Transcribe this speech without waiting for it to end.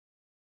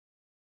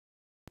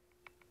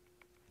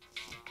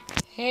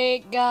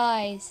Hey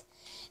guys,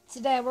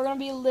 today we're gonna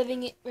be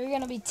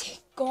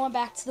going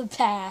back to the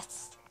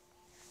past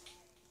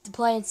to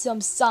playing some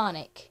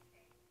Sonic.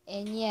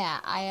 And yeah,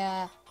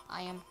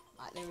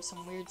 there were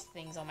some weird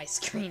things on my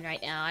screen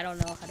right now. I don't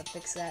know how to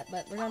fix that,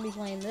 but we're gonna be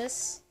playing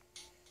this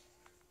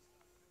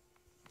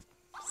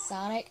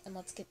Sonic, and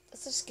let's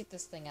just get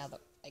this thing out of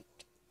the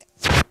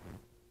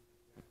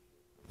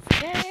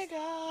Hey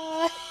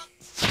guys.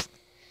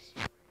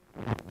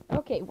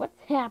 Okay, what's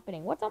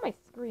happening? What's on my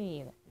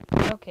screen?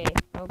 Okay.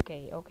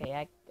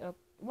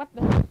 What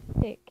the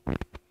heck?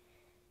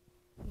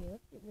 Okay,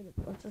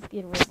 let's just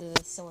get rid of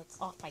this so it's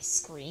off my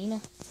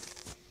screen.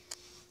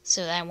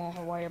 So that I won't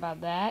have to worry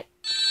about that.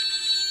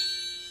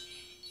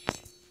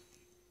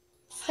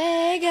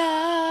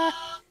 Sega!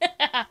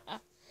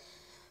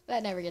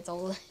 That never gets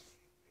old.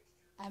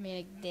 I mean,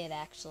 it did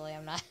actually.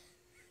 I'm not.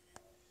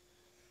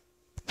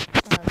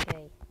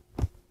 Okay.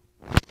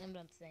 I'm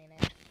done saying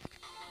it.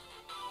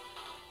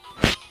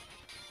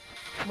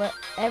 But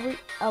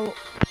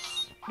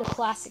the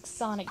classic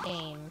Sonic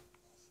game.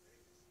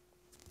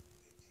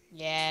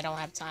 Yeah, I don't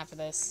have time for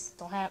this.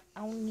 I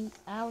don't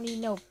need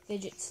no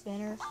fidget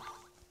spinner.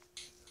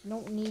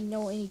 Don't need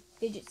any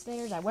fidget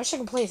spinners. I wish I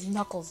could play as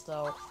Knuckles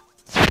though.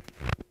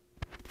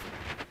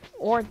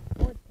 Or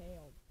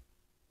Tails.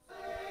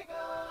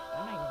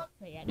 I'm not gonna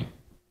say it.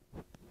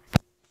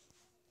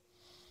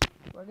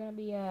 We're gonna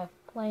be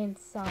playing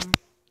some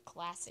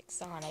classic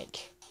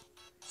Sonic.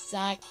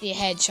 Sonic the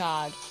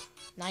Hedgehog,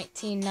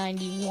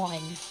 1991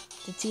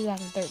 to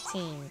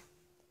 2013.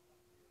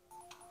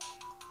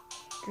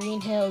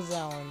 Green Hill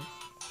Zone.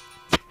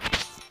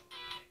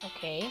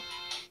 Okay.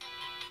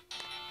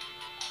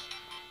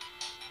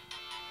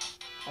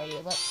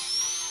 Alright,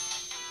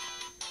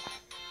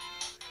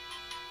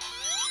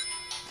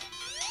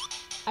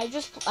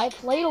 I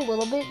played a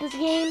little bit this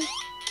game.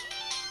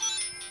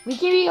 We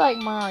can be like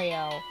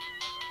Mario.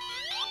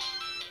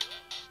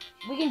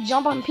 We can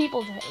jump on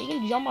people's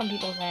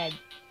head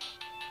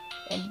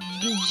and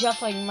do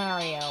just like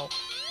Mario.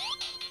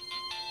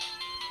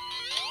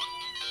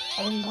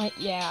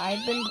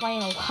 I've been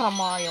playing a lot of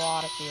Mario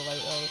Odyssey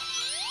lately.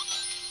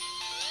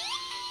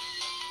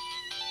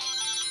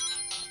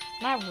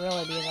 Not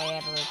really, because I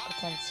have a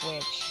pretend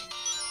Switch.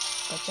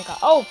 But check out.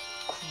 Oh,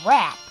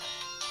 crap!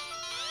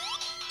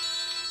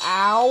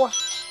 Ow!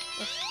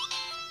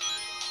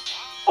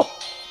 Oh.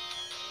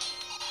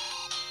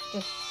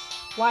 Just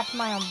watch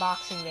my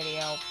unboxing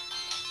video.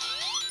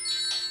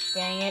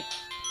 Dang it.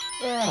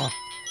 Ugh.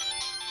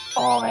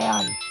 Oh,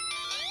 man.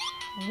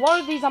 One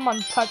of these I'm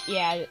untouchable.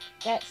 Yeah,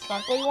 that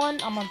sparkly one,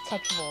 I'm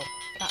untouchable.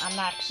 I'm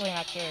not sure.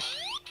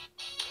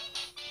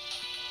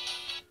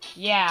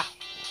 Yeah,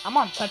 I'm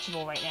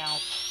untouchable right now.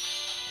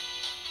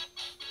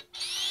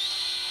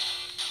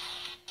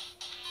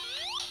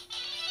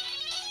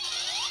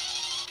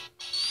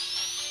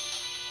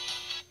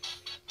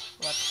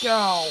 Let's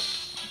go.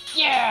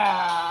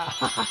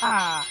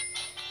 Yeah!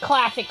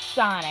 Classic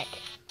Sonic.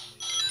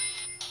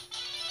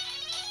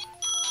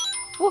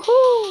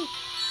 Woohoo!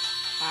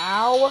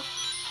 Ow!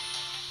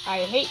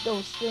 I hate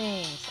those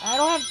things. I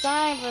don't have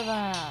time for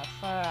that.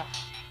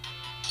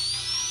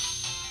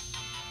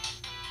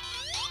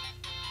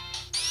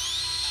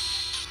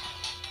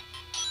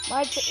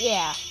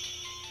 Yeah.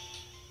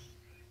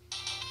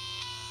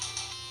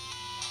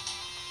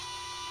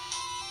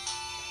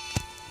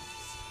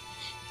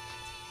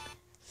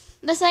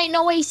 This ain't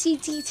no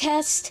ACT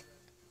test.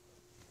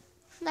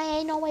 There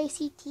ain't no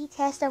ACT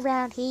test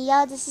around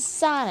here. This is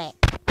Sonic.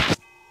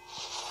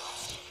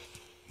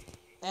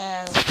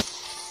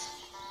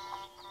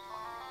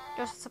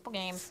 Just a simple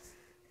game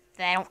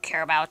that I don't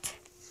care about.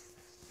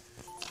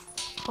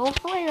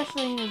 Hopefully this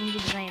thing doesn't do the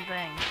same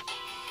thing.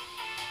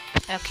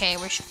 Okay,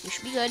 we should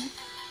be good.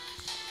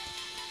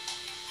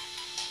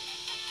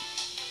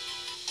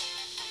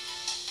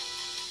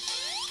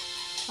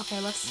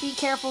 Okay, let's be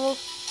careful.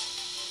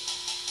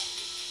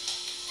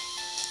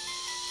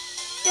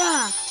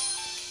 Yeah.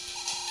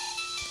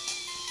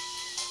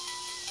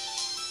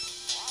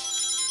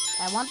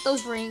 I want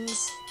those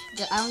rings.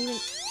 I don't even.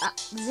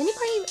 Does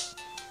anybody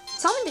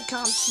tell me in the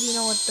comments? Do you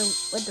know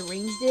what the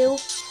rings do?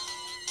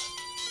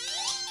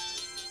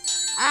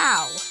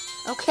 Ow.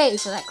 Okay,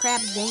 so that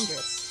crab's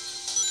dangerous.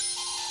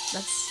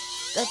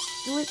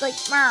 Let's do it like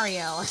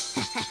Mario.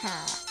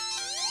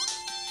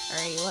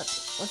 Alright,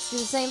 let's do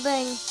the same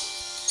thing.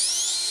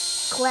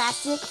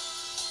 Classic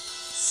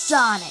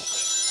Sonic.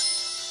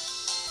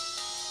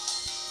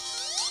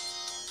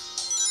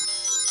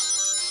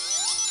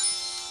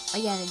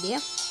 I got an idea.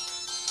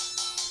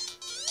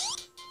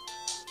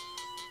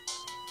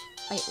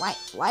 Wait,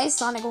 why is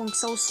Sonic going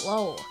so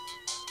slow?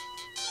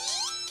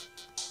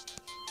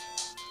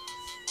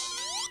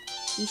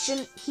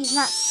 He's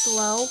not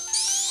slow.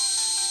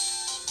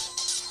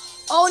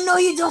 Oh no,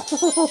 you don't!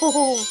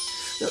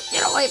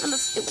 Get away from the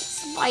stupid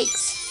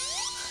spikes!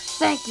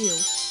 Thank you!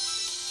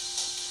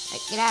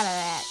 Right, get out of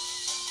that.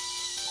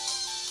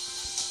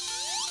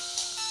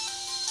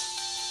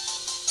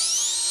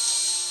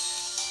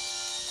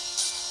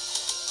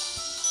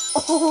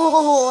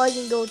 Oh, I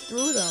can go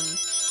through them.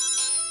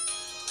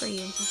 pretty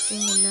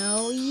interesting to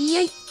know.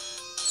 Yeet!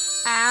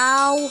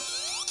 Ow!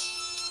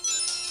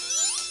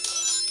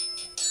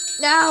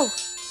 No!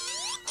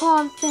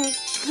 Oh, thank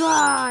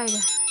God!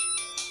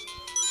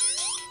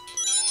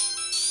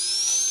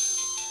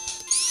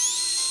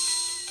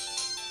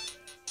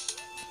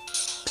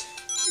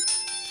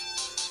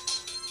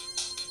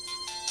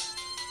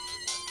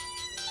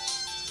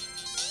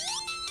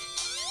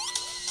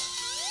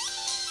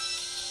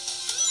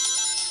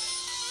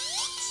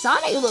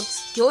 Sonic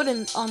looks good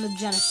on the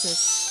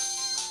Genesis.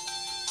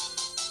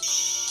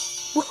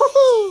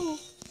 Woohoo!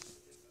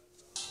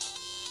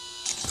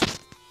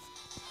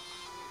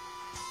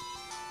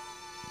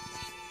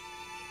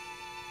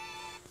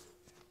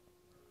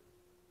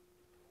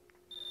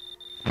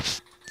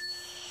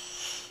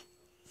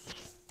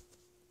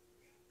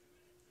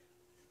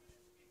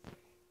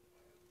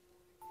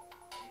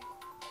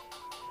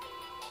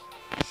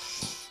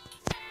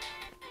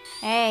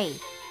 Hey.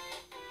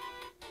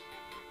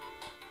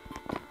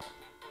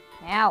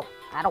 No,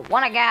 I don't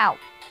want to go.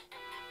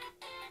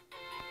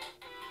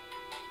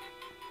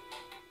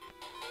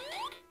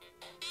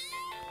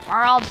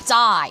 Or I'll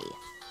die.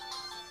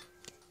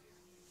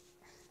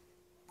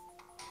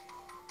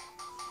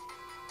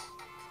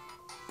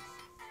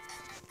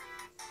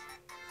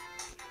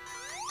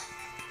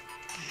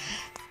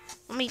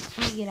 Let me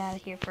get out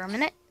of here for a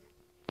minute.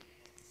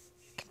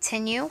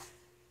 Continue.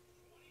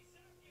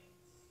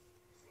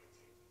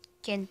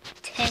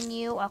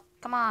 Continue. Oh,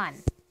 come on.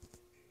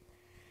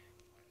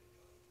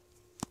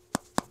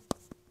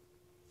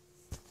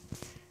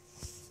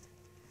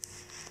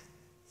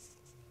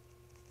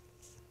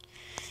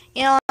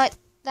 You know what?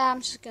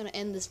 I'm just gonna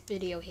end this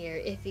video here.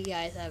 If you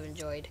guys have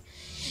enjoyed,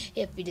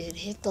 if you did,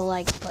 hit the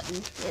like button,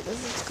 hit the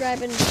subscribe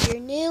button if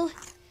you're new,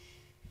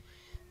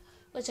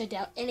 which I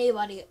doubt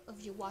anybody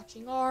of you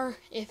watching are.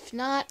 If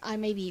not, I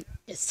maybe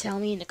just tell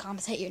me in the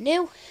comments that you're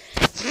new,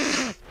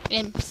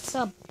 and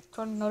sub,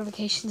 turn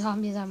notifications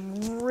on because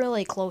I'm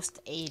really close to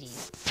 80.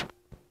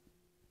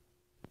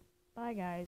 Bye, guys.